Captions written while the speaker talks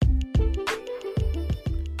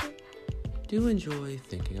Do you enjoy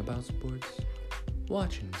thinking about sports?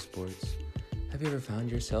 Watching sports? Have you ever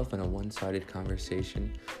found yourself in a one-sided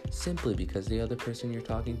conversation simply because the other person you're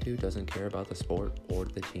talking to doesn't care about the sport or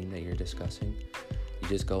the team that you're discussing? You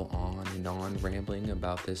just go on and on rambling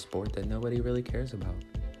about this sport that nobody really cares about.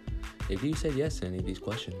 If you said yes to any of these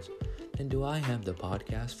questions, then do I have the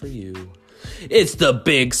podcast for you? It's the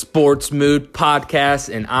Big Sports Mood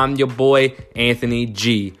podcast, and I'm your boy, Anthony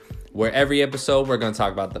G. Where every episode, we're going to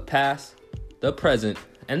talk about the past, the present,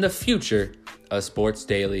 and the future of sports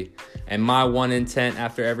daily. And my one intent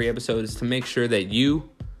after every episode is to make sure that you,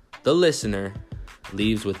 the listener,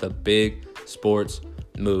 leaves with a big sports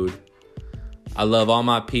mood. I love all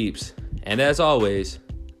my peeps. And as always,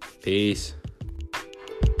 peace.